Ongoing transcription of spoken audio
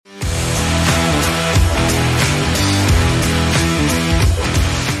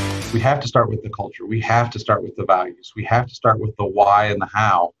have to start with the culture. We have to start with the values. We have to start with the why and the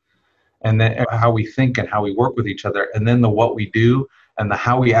how, and then how we think and how we work with each other. And then the what we do and the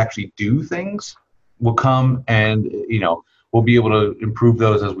how we actually do things will come, and, we'll be able to improve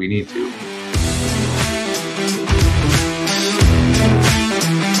those as we need to.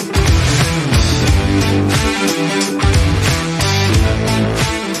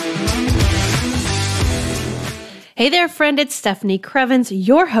 Hey there, friend. It's Stephanie Crevens,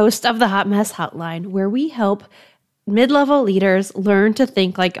 your host of the Hot Mess Hotline, where we help mid-level leaders learn to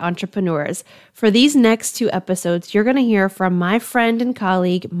think like entrepreneurs. For these next 2 episodes, you're going to hear from my friend and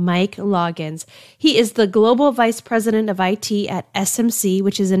colleague, Mike Loggins. He is the Global Vice President of IT at SMC,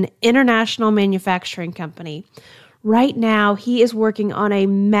 which is an international manufacturing company. Right now, he is working on a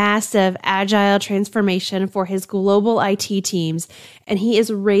massive agile transformation for his global IT teams, and he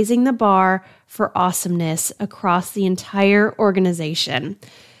is raising the bar for awesomeness across the entire organization.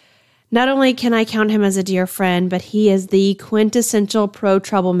 Not only can I count him as a dear friend, but he is the quintessential pro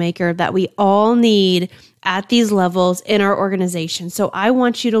troublemaker that we all need at these levels in our organization. So I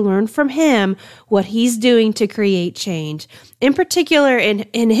want you to learn from him what he's doing to create change. In particular,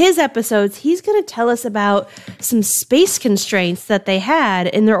 in his episodes, he's going to tell us about some space constraints that they had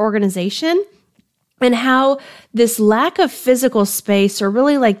in their organization, and how this lack of physical space, or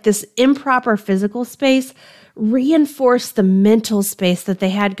really like this improper physical space, reinforced the mental space that they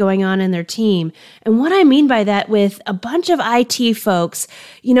had going on in their team. And what I mean by that, with a bunch of IT folks,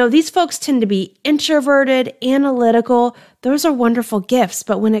 these folks tend to be introverted, analytical. Those are wonderful gifts.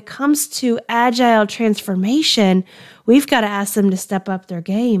 But when it comes to agile transformation, we've got to ask them to step up their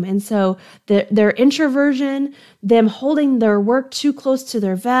game. And so their introversion, them holding their work too close to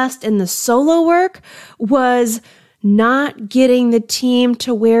their vest, and the solo work was not getting the team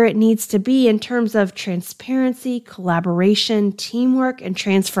to where it needs to be in terms of transparency, collaboration, teamwork, and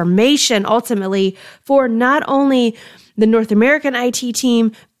transformation, ultimately, for not only the North American IT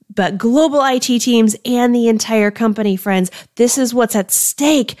team, but global IT teams and the entire company, friends. This is what's at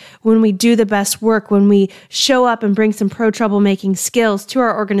stake when we do the best work, when we show up and bring some pro troublemaking skills to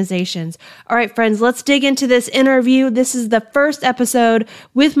our organizations. All right, friends, let's dig into this interview. This is the first episode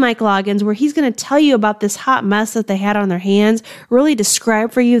with Mike Loggins, where he's going to tell you about this hot mess that they had on their hands, really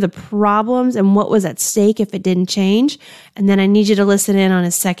describe for you the problems and what was at stake if it didn't change. And then I need you to listen in on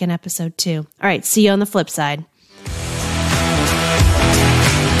his second episode too. All right, see you on the flip side.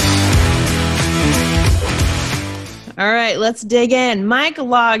 All right, let's dig in. Mike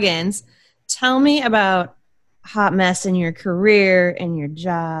Loggins, tell me about hot mess in your career and your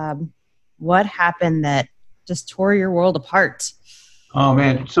job. What happened that just tore your world apart? Oh,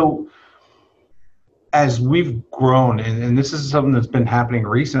 man. So as we've grown, and this is something that's been happening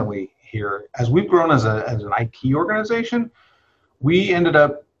recently here, as we've grown as an IT organization, we ended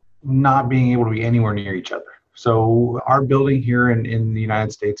up not being able to be anywhere near each other. So our building here in the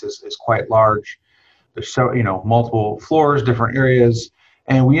United States is quite large. There's multiple floors, different areas,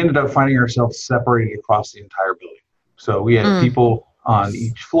 and we ended up finding ourselves separated across the entire building. So we had people on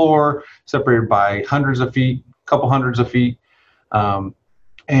each floor, separated by hundreds of feet, couple hundreds of feet, and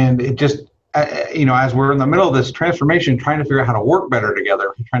it just, as we're in the middle of this transformation, trying to figure out how to work better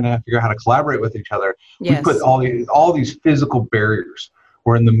together, trying to figure out how to collaborate with each other. Yes. We put all these physical barriers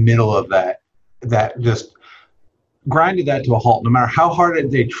were in the middle of that just grinded that to a halt. No matter how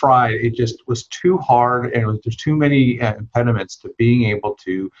hard they tried, it just was too hard, and there's too many impediments to being able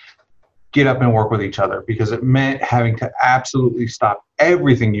to get up and work with each other, because it meant having to absolutely stop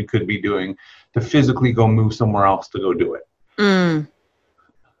everything you could be doing to physically go move somewhere else to go do it. And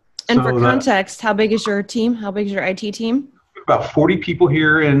so for context, how big is your team? How big is your IT team? About 40 people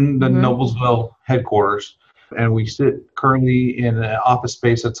here in the Noblesville headquarters, and we sit currently in an office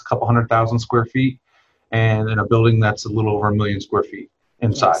space that's a couple 100,000 square feet, and in a building that's a little over 1 million square feet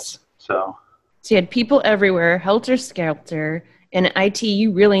in size. So you had people everywhere, helter-skelter. In IT,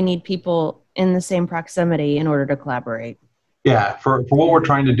 you really need people in the same proximity in order to collaborate. Yeah, for what we're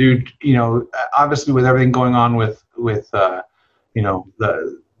trying to do, obviously with everything going on with the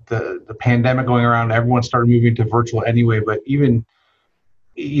pandemic going around, everyone started moving to virtual anyway. But even,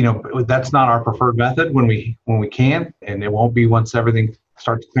 that's not our preferred method when we can, and it won't be once everything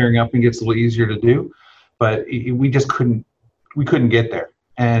starts clearing up and gets a little easier to do. But we just couldn't get there.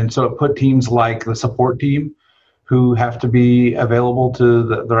 And so it put teams like the support team, who have to be available to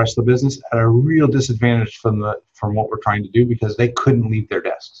the rest of the business, at a real disadvantage from what we're trying to do, because they couldn't leave their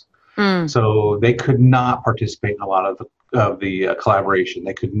desks. So they could not participate in a lot of the collaboration.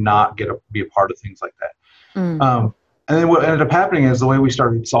 They could not be a part of things like that. And then what ended up happening is, the way we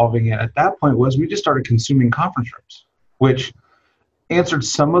started solving it at that point was we just started consuming conference rooms, which answered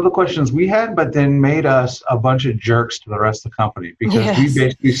some of the questions we had, but then made us a bunch of jerks to the rest of the company because we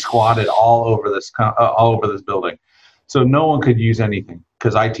basically squatted all over this building. So no one could use anything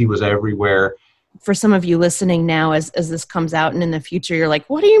because IT was everywhere. For some of you listening now, as this comes out and in the future, you're like,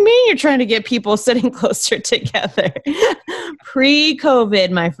 what do you mean you're trying to get people sitting closer together?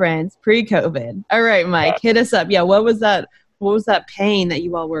 Pre-COVID, my friends, pre-COVID. All right, Mike, hit us up. Yeah, what was that pain that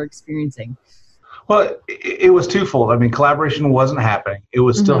you all were experiencing? Well, it was twofold. I mean, collaboration wasn't happening. It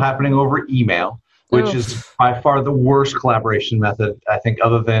was still happening over email, which is by far the worst collaboration method, I think,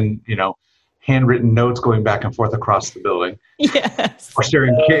 other than, handwritten notes going back and forth across the building. Yes. Or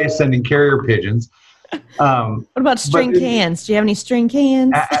sending carrier pigeons. What about string cans? Do you have any string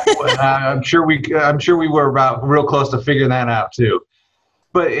cans? I'm sure we were about real close to figuring that out too.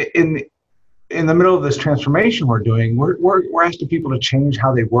 But in the middle of this transformation we're doing, we're asking people to change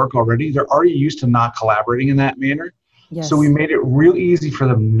how they work already. They're already used to not collaborating in that manner. Yes. So we made it real easy for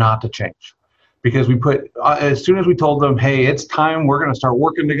them not to change. Because we put, as soon as we told them, hey, it's time, we're going to start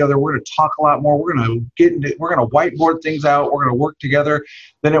working together, we're going to talk a lot more, we're going to whiteboard things out, we're going to work together,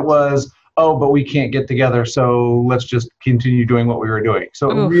 then it was, oh, but we can't get together, so let's just continue doing what we were doing.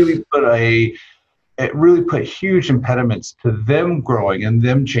 So it really put huge impediments to them growing and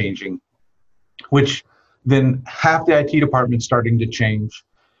them changing, which then half the IT department starting to change,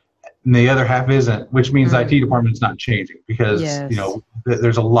 and the other half isn't, which means the IT department's not changing because,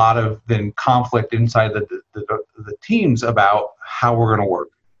 there's a lot of then conflict inside the teams about how we're going to work.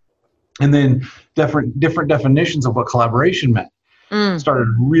 And then different definitions of what collaboration meant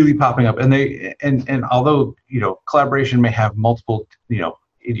started really popping up. And although, collaboration may have multiple,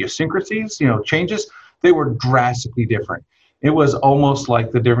 idiosyncrasies, changes, they were drastically different. It was almost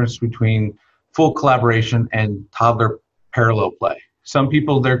like the difference between full collaboration and toddler parallel play. Some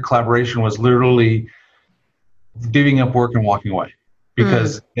people, their collaboration was literally divvying up work and walking away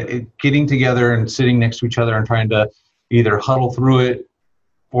because getting together and sitting next to each other and trying to either huddle through it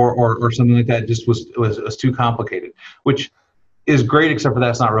or something like that just was too complicated, which is great, except for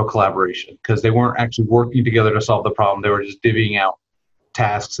that's not real collaboration because they weren't actually working together to solve the problem. They were just divvying out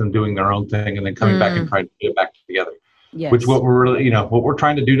tasks and doing their own thing and then coming back and trying to get it back together. Yes. Which what we're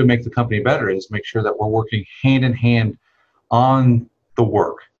trying to do to make the company better is make sure that we're working hand in hand on the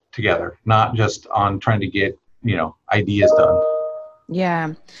work together, not just on trying to get, ideas done.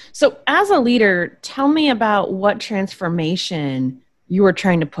 Yeah. So as a leader, tell me about what transformation you were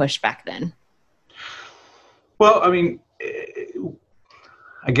trying to push back then. Well, I mean,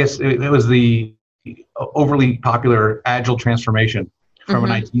 I guess it was the overly popular agile transformation from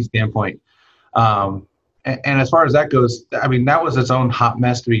an IT standpoint. And as far as that goes, I mean, that was its own hot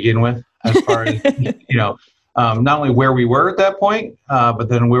mess to begin with, as far as, not only where we were at that point, but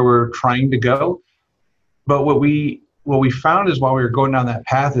then where we're trying to go. But what we found is while we were going down that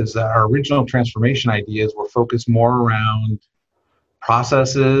path is that our original transformation ideas were focused more around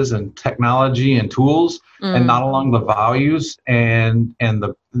processes and technology and tools and not along the values and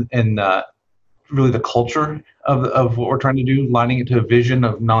really the culture of what we're trying to do, lining it to a vision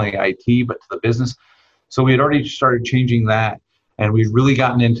of not only IT, but to the business. So we had already started changing that, and we'd really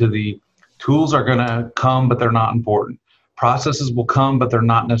gotten into the tools are going to come, but they're not important. Processes will come, but they're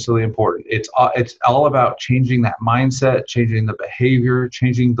not necessarily important. It's all about changing that mindset, changing the behavior,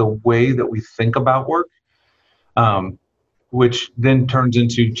 changing the way that we think about work, which then turns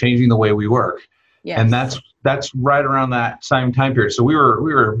into changing the way we work. Yes. And that's right around that same time period. So we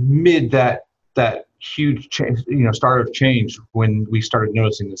were mid that huge change, start of change when we started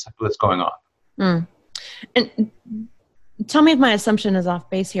noticing what's going on. And tell me if my assumption is off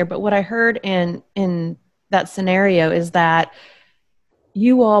base here, but what I heard in that scenario is that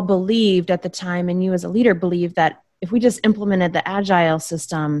you all believed at the time, and you as a leader believed that if we just implemented the agile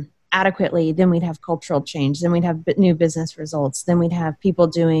system adequately, then we'd have cultural change, then we'd have new business results, then we'd have people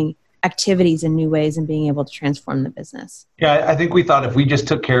doing activities in new ways and being able to transform the business. Yeah, I think we thought if we just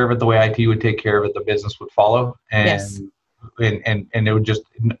took care of it the way IT would take care of it, the business would follow, and it would just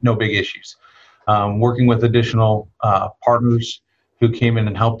no big issues. Working with additional partners who came in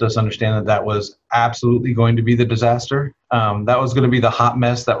and helped us understand that was absolutely going to be the disaster. That was going to be the hot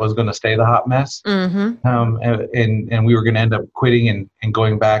mess that was going to stay the hot mess. And we were going to end up quitting and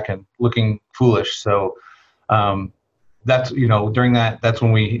going back and looking foolish. So that's, during that's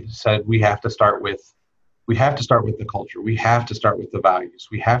when we said we have to start with the culture. We have to start with the values.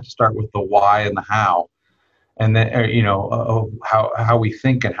 We have to start with the why and the how. And then, how we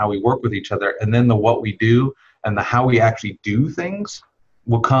think and how we work with each other. And then the what we do and the how we actually do things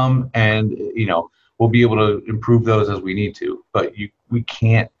will come, and, we'll be able to improve those as we need to. But we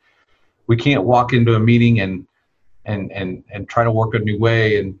can't walk into a meeting and and try to work a new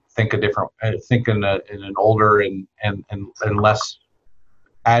way and think think in an older and less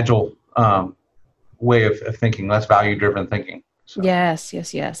agile way of thinking, less value driven thinking. So. Yes.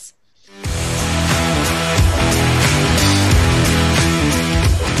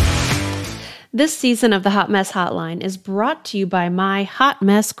 This season of the Hot Mess Hotline is brought to you by my Hot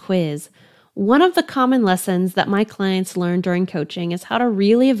Mess Quiz. One of the common lessons that my clients learn during coaching is how to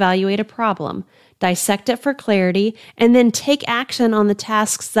really evaluate a problem, dissect it for clarity, and then take action on the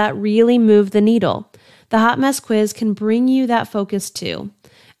tasks that really move the needle. The Hot Mess Quiz can bring you that focus too.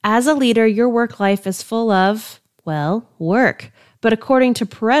 As a leader, your work life is full of, well, work. But according to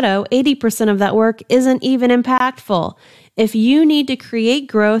Pareto, 80% of that work isn't even impactful. If you need to create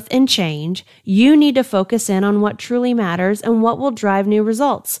growth and change, you need to focus in on what truly matters and what will drive new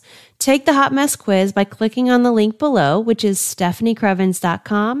results. Take the Hot Mess Quiz by clicking on the link below, which is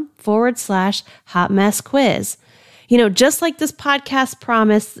stephaniecrevens.com/Hot Mess Quiz. You know, just like this podcast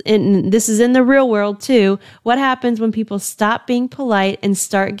promised, and this is in the real world too, what happens when people stop being polite and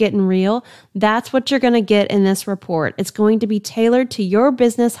start getting real? That's what you're going to get in this report. It's going to be tailored to your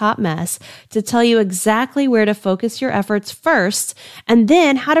business hot mess to tell you exactly where to focus your efforts first, and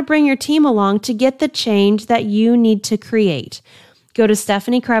then how to bring your team along to get the change that you need to create. Go to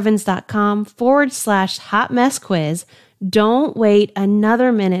stephaniecrevens.com/Hot Mess Quiz. Don't wait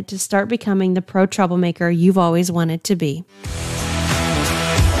another minute to start becoming the pro troublemaker you've always wanted to be.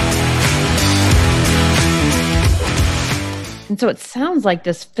 And so it sounds like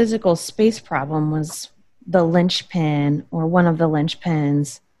this physical space problem was the linchpin or one of the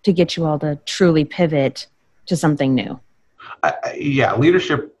linchpins to get you all to truly pivot to something new. Yeah,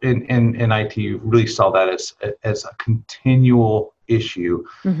 leadership in IT really saw that as a continual issue.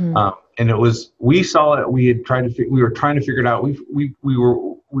 Mm-hmm. And we saw it. We were trying to figure it out. We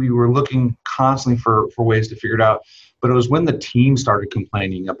were looking constantly for ways to figure it out. But it was when the team started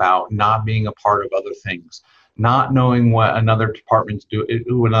complaining about not being a part of other things, not knowing what another department's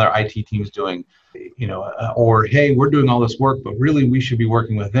what another IT team's doing, or hey, we're doing all this work, but really we should be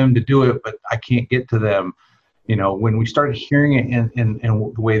working with them to do it, but I can't get to them. When we started hearing it in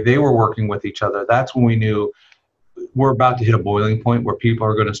the way they were working with each other, that's when we knew we're about to hit a boiling point where people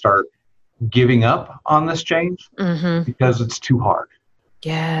are going to start giving up on this change because it's too hard.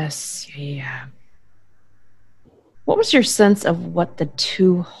 Yes. Yeah. What was your sense of what the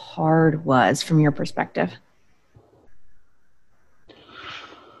too hard was from your perspective?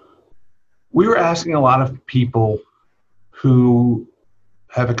 We were asking a lot of people who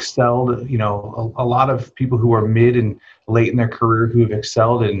have excelled, a lot of people who are mid and late in their career who have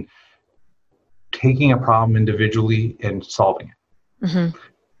excelled in taking a problem individually and solving it. Mm-hmm.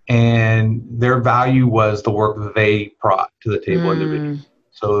 And their value was the work that they brought to the table individually.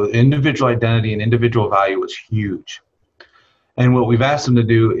 So individual identity and individual value was huge. And what we've asked them to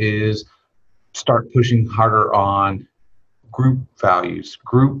do is start pushing harder on group values,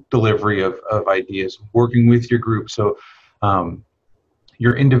 group delivery of ideas, working with your group. So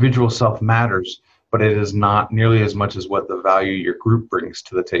your individual self matters, but it is not nearly as much as what the value your group brings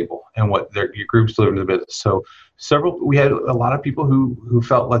to the table and what your group's delivering to the business. So we had a lot of people who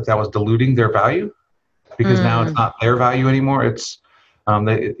felt like that was diluting their value because now it's not their value anymore. It's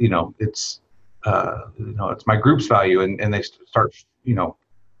it's my group's value, and they start,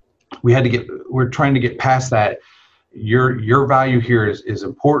 we're trying to get past that. Your value here is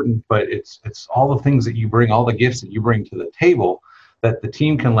important, but it's all the things that you bring, all the gifts that you bring to the table that the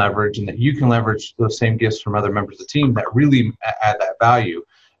team can leverage, and that you can leverage those same gifts from other members of the team that really add that value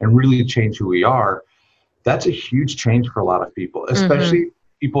and really change who we are. That's a huge change for a lot of people, especially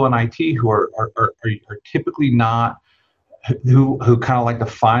people in IT who are typically not, who kind of like to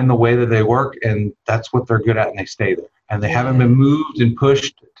find the way that they work, and that's what they're good at, and they stay there. And they haven't been moved and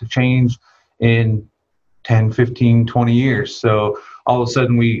pushed to change in 10, 15, 20 years. So all of a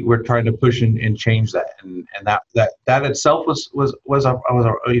sudden we're trying to push and change that. And that itself was a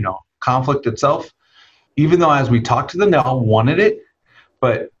conflict itself, even though as we talked to them, they all wanted it.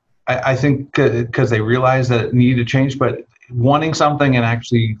 But I think because they realized that it needed to change, but wanting something and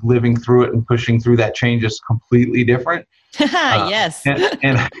actually living through it and pushing through that change is completely different. Yes.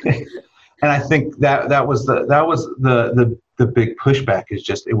 And I think that was the big pushback, is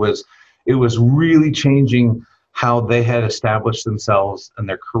just, it was really changing how they had established themselves and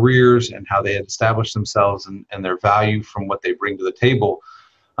their careers, and how they had established themselves and their value from what they bring to the table.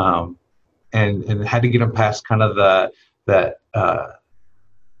 And had to get them past kind of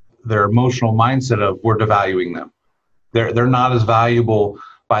their emotional mindset of we're devaluing them. They're not as valuable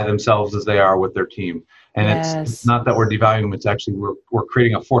by themselves as they are with their team. And it's not that we're devaluing them. It's actually we're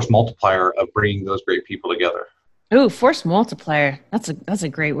creating a force multiplier of bringing those great people together. Oh, force multiplier. That's a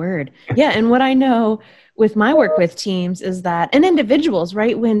great word. Yeah, and what I know with my work with teams is that, and individuals,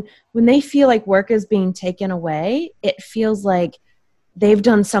 right? When they feel like work is being taken away, it feels like they've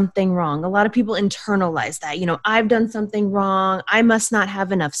done something wrong. A lot of people internalize that. I've done something wrong. I must not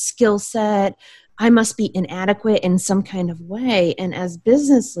have enough skill set. I must be inadequate in some kind of way. And as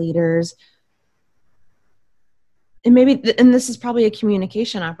business leaders, and this is probably a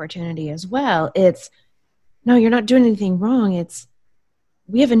communication opportunity as well. It's, no, you're not doing anything wrong. It's,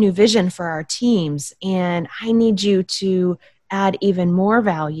 we have a new vision for our teams, and I need you to add even more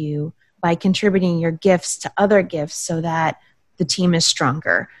value by contributing your gifts to other gifts so that the team is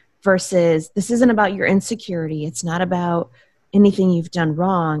stronger. Versus, this isn't about your insecurity. It's not about anything you've done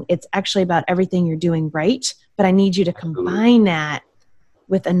wrong. It's actually about everything you're doing right. But I need you to combine that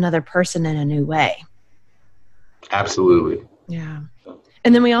with another person in a new way. Absolutely. Yeah.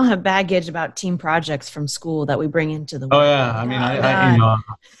 And then we all have baggage about team projects from school that we bring into the work. Oh yeah. I mean,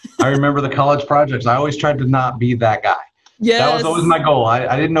 I remember the college projects. I always tried to not be that guy. Yes. That was always my goal.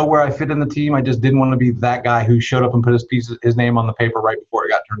 I didn't know where I fit in the team. I just didn't want to be that guy who showed up and put his name on the paper right before it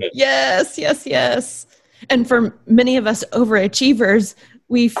got turned in. Yes. And for many of us overachievers,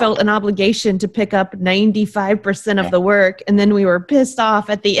 we felt an obligation to pick up 95% of the work. And then we were pissed off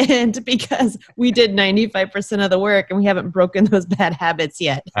at the end because we did 95% of the work and we haven't broken those bad habits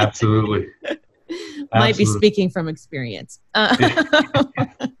yet. Absolutely. Might be speaking from experience.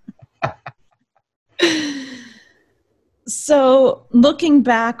 So looking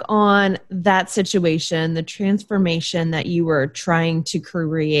back on that situation, the transformation that you were trying to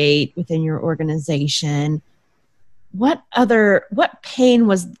create within your organization, what pain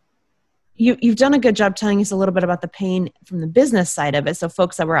was, you've done a good job telling us a little bit about the pain from the business side of it. So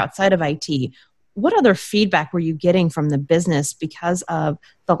folks that were outside of IT, what other feedback were you getting from the business because of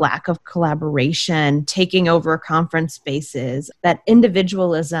the lack of collaboration, taking over conference spaces, that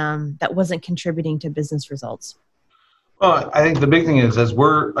individualism that wasn't contributing to business results? Well, I think the big thing is, as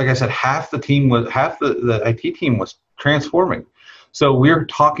we're, like I said, half the IT team was transforming. So we're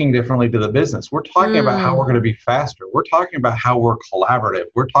talking differently to the business. We're talking about how we're going to be faster. We're talking about how we're collaborative.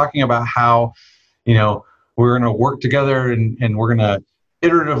 We're talking about how, we're going to work together and we're going to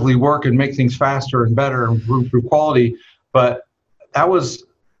iteratively work and make things faster and better and improve quality. But that was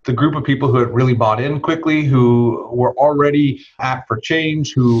the group of people who had really bought in quickly, who were already apt for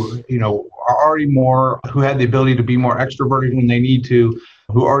change, who, are already who had the ability to be more extroverted when they need to,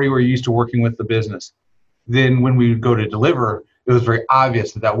 who already were used to working with the business. Then when we would go to deliver, it was very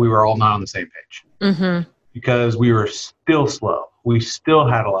obvious that we were all not on the same page because we were still slow. We still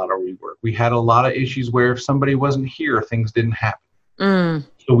had a lot of rework. We had a lot of issues where if somebody wasn't here, things didn't happen.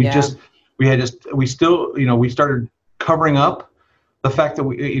 So we started covering up the fact that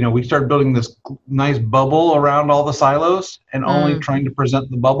we started building this nice bubble around all the silos and only trying to present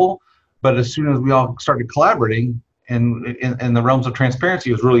the bubble. But as soon as we all started collaborating in the realms of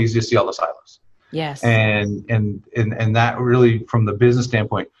transparency, it was really easy to see all the silos. Yes. And that really, from the business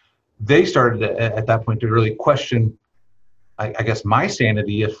standpoint, they started at that point to really question, I guess, my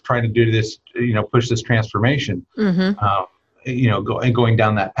sanity of trying to do this, push this transformation, going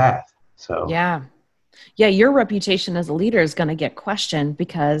down that path. So yeah, your reputation as a leader is going to get questioned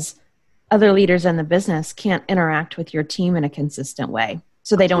because other leaders in the business can't interact with your team in a consistent way,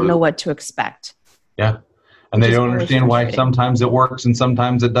 so they don't know what to expect. Yeah, and they don't understand why sometimes it works and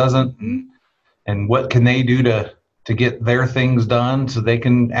sometimes it doesn't. And what can they do to get their things done so they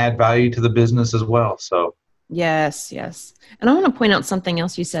can add value to the business as well? So yes. And I want to point out something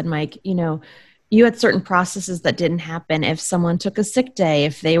else you said, Mike. You had certain processes that didn't happen if someone took a sick day,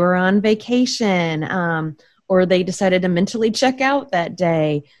 if they were on vacation, or they decided to mentally check out that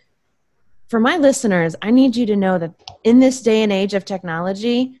day. For my listeners, I need you to know that in this day and age of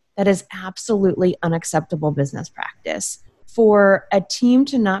technology, that is absolutely unacceptable business practice. For a team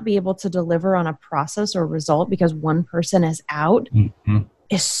to not be able to deliver on a process or result because one person is out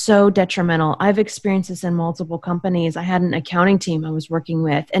is so detrimental. I've experienced this in multiple companies. I had an accounting team I was working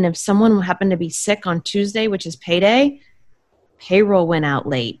with, and if someone happened to be sick on Tuesday, which is payday, payroll went out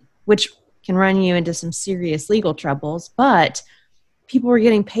late, which can run you into some serious legal troubles, but people were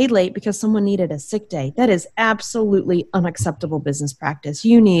getting paid late because someone needed a sick day. That is absolutely unacceptable business practice.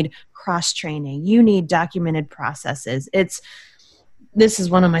 You need cross-training. You need documented processes. This is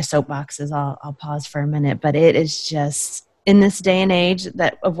one of my soapboxes. I'll pause for a minute, but it is just, in this day and age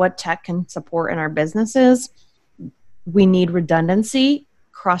of what tech can support in our businesses, we need redundancy,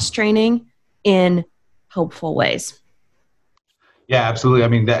 cross-training in helpful ways. Yeah, absolutely. I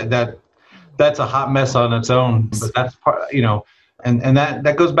mean, that's a hot mess on its own, but that's part, and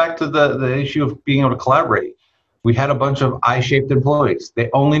that goes back to the issue of being able to collaborate. We had a bunch of I-shaped employees. They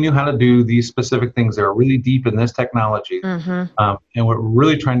only knew how to do these specific things. They were really deep in this technology. And what we're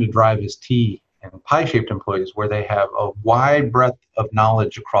really trying to drive is T and pie-shaped employees, where they have a wide breadth of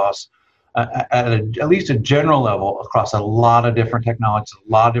knowledge across, at least a general level, across a lot of different technologies,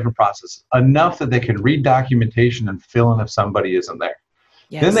 a lot of different processes, enough that they can read documentation and fill in if somebody isn't there.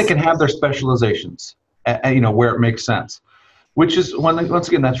 Yes. Then they can have their specializations, where it makes sense. Which is once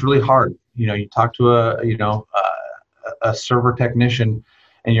again, that's really hard. You talk to a server technician,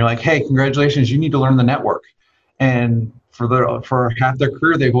 and you're like, "Hey, congratulations, you need to learn the network." And for half their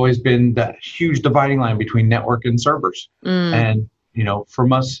career, they've always been that huge dividing line between network and servers. And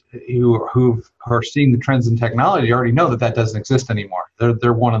from us who are seeing the trends in technology, already know that doesn't exist anymore.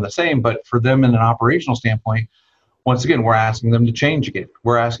 They're one and the same. But for them, in an operational standpoint, once again, we're asking them to change again.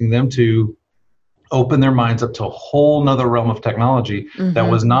 We're asking them to open their minds up to a whole nother realm of technology that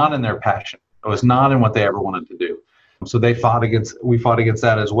was not in their passion. It was not in what they ever wanted to do. So we fought against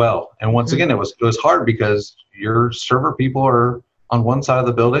that as well. And once again, it was hard because your server people are on one side of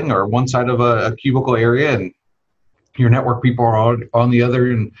the building or one side of a cubicle area, and your network people are on the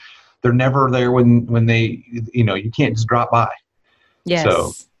other, and they're never there when they, you can't just drop by.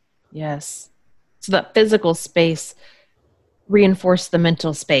 Yes. So that physical space reinforce the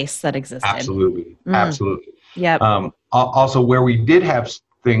mental space that existed. Absolutely. Yeah. Also, where we did have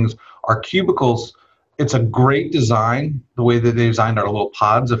things, our cubicles, it's a great design, the way that they designed our little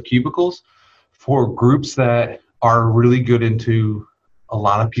pods of cubicles for groups that are really good into a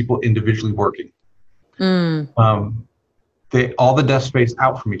lot of people individually working. All the desk space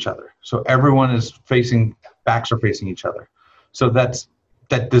out from each other. So everyone is backs are facing each other. So that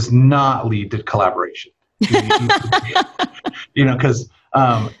does not lead to collaboration. Because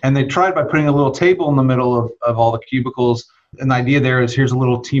and they tried by putting a little table in the middle of all the cubicles, and the idea there is here's a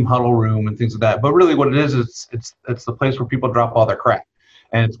little team huddle room and things like that. But really, what it is, it's the place where people drop all their crap,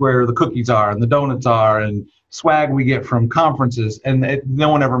 and it's where the cookies are and the donuts are and swag we get from conferences, and no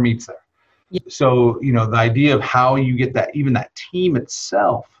one ever meets there. Yeah. So the idea of how you get that team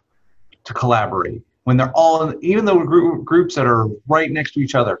itself to collaborate when they're all even though groups that are right next to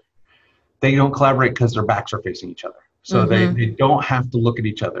each other. They don't collaborate because their backs are facing each other. So they don't have to look at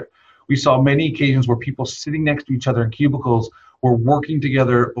each other. We saw many occasions where people sitting next to each other in cubicles were working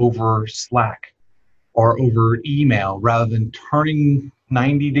together over Slack or over email rather than turning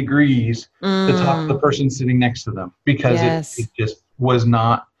 90 degrees to talk to the person sitting next to them, because it just was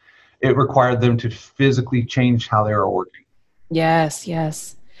not, it required them to physically change how they were working. Yes.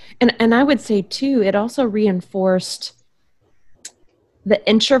 And I would say too, it also reinforced the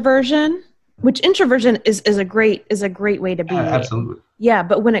introversion, which introversion is a great way to be. Absolutely. Yeah,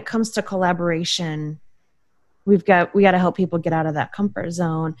 but when it comes to collaboration, we got to help people get out of that comfort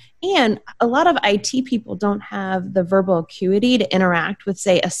zone. And a lot of IT people don't have the verbal acuity to interact with,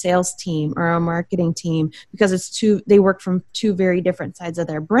 say, a sales team or a marketing team, because they work from two very different sides of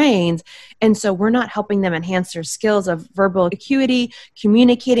their brains. And so we're not helping them enhance their skills of verbal acuity,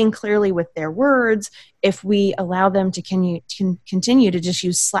 communicating clearly with their words, if we allow them to continue to just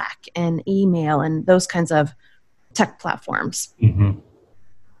use Slack and email and those kinds of tech platforms.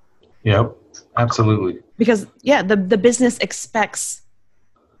 Yep, absolutely. Because the business expects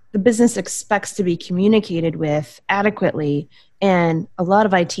to be communicated with adequately, and a lot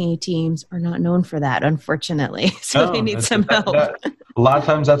of IT teams are not known for that, unfortunately. So they need some help. A lot of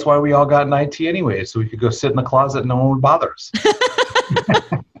times that's why we all got in IT anyway, so we could go sit in the closet and no one would bother us.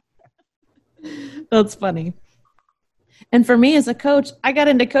 That's funny. And for me as a coach, I got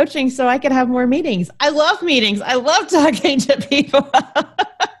into coaching so I could have more meetings. I love meetings. I love talking to people.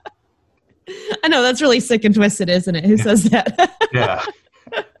 I know that's really sick and twisted, isn't it? Who says that? Yeah.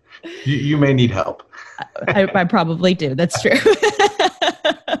 You may need help. I probably do. That's true.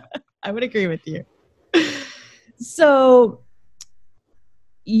 I would agree with you. So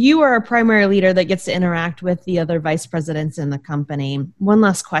you are a primary leader that gets to interact with the other vice presidents in the company. One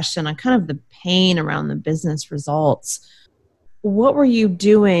last question on kind of the pain around the business results. What were you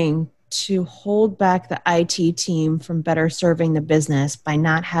doing to hold back the IT team from better serving the business by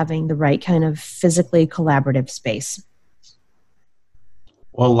not having the right kind of physically collaborative space?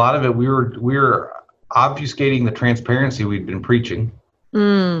 Well, a lot of it, we were obfuscating the transparency we'd been preaching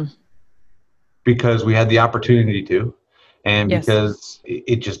because we had the opportunity to, and because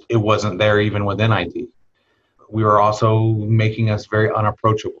it wasn't there even within IT. We were also making us very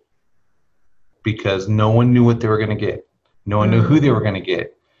unapproachable because no one knew what they were going to get. No one knew who they were going to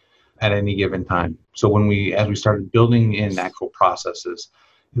get at any given time. So as we started building in actual processes,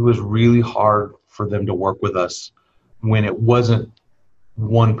 it was really hard for them to work with us when it wasn't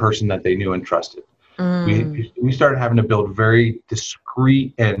one person that they knew and trusted. We started having to build very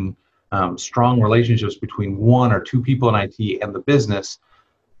discreet and strong relationships between one or two people in IT and the business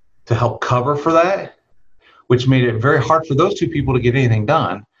to help cover for that, which made it very hard for those two people to get anything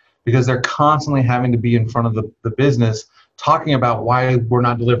done because they're constantly having to be in front of the business talking about why we're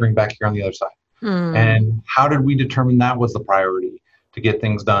not delivering back here on the other side. And how did we determine that was the priority to get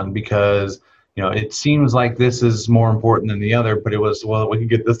things done? Because, it seems like this is more important than the other, but it was, well, we can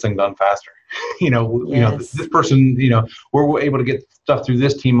get this thing done faster. This person, we're able to get stuff through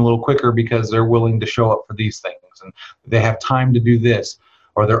this team a little quicker because they're willing to show up for these things and they have time to do this,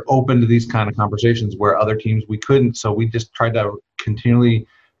 or they're open to these kind of conversations where other teams we couldn't. So we just tried to continually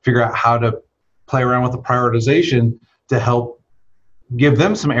figure out how to play around with the prioritization to help give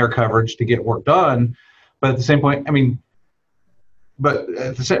them some air coverage to get work done. But at the same point,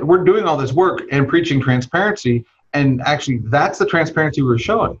 we're doing all this work and preaching transparency. And actually, that's the transparency we were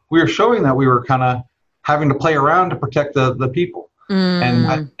showing. We were showing that we were kind of having to play around to protect the people.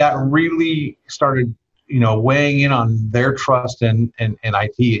 And that really started, weighing in on their trust in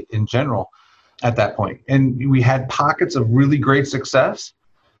IT in general at that point. And we had pockets of really great success,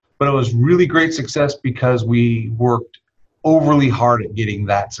 but it was really great success because we worked overly hard at getting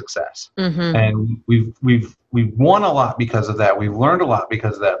that success. And we've won a lot because of that. We've learned a lot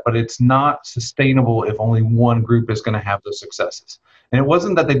because of that, but it's not sustainable if only one group is going to have those successes. And it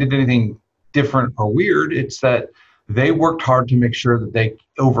wasn't that they did anything different or weird. It's that they worked hard to make sure that they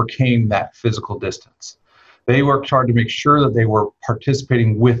overcame that physical distance. They worked hard to make sure that they were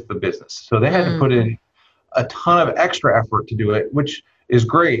participating with the business. So they had to put in a ton of extra effort to do it, which is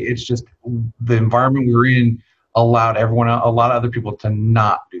great. It's just the environment we were in allowed a lot of other people to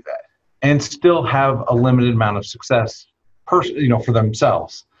not do that and still have a limited amount of success for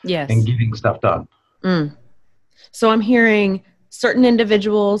themselves in getting stuff done. So I'm hearing certain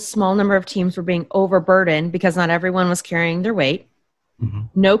individuals, small number of teams were being overburdened because not everyone was carrying their weight.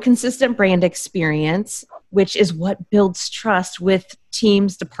 No consistent brand experience, which is what builds trust with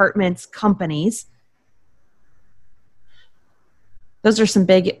teams, departments, companies. Those are some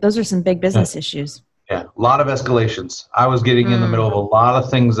big business issues. Yeah, a lot of escalations. I was getting in the middle of a lot of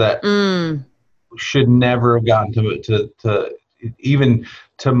things that should never have gotten to even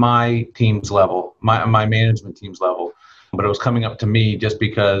to my team's level, my management team's level. But it was coming up to me just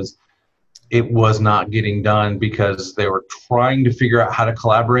because it was not getting done because they were trying to figure out how to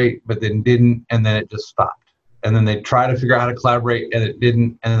collaborate, but then didn't, and then it just stopped. And then they try to figure out how to collaborate, and it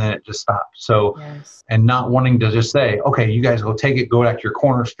didn't, and then it just stopped. So, and not wanting to just say, okay, you guys go take it, go back to your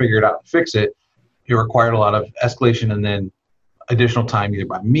corners, figure it out, and fix it. It required a lot of escalation and then additional time either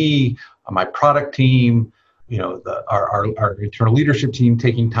by me, my product team, our internal leadership team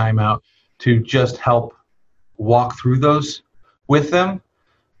taking time out to just help walk through those with them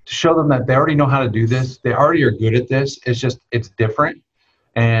to show them that they already know how to do this. They already are good at this. It's different,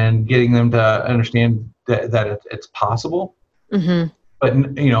 and getting them to understand that it's possible. But,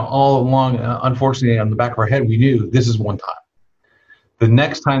 all along, unfortunately, on the back of our head, we knew this is one time. The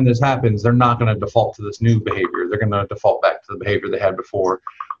next time this happens, they're not going to default to this new behavior. They're going to default back to the behavior they had before.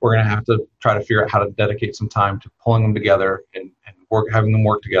 We're going to have to try to figure out how to dedicate some time to pulling them together and having them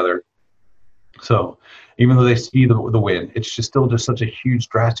work together. So even though they see the win, it's still such a huge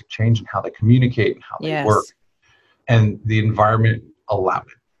drastic change in how they communicate and how they work. And the environment allowed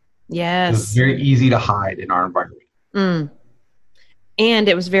it. Yes. It was very easy to hide in our environment. And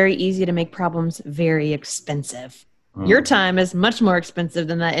it was very easy to make problems very expensive. Your time is much more expensive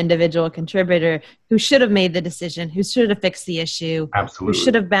than that individual contributor who should have made the decision, who should have fixed the issue, Absolutely. Who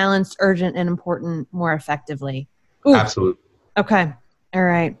should have balanced urgent and important more effectively. Absolutely. Okay. All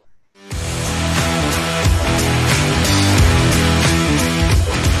right.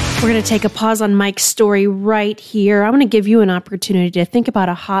 We're going to take a pause on Mike's story right here. I'm going to give you an opportunity to think about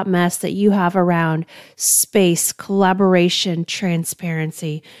a hot mess that you have around space, collaboration,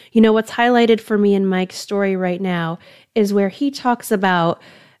 transparency. What's highlighted for me in Mike's story right now is where he talks about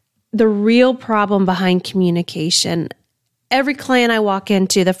the real problem behind communication. Every client I walk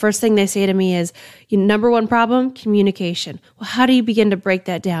into, the first thing they say to me is, number one problem, communication. Well, how do you begin to break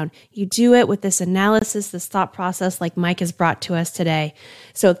that down? You do it with this analysis, this thought process like Mike has brought to us today.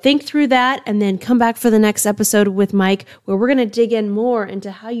 So think through that and then come back for the next episode with Mike, where we're going to dig in more into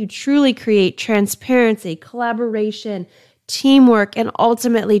how you truly create transparency, collaboration, teamwork, and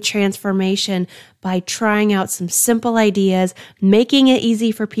ultimately transformation by trying out some simple ideas, making it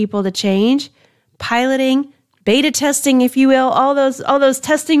easy for people to change, piloting, beta testing, if you will, all those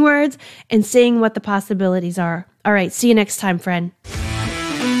testing words, and seeing what the possibilities are. All right, see you next time, friend.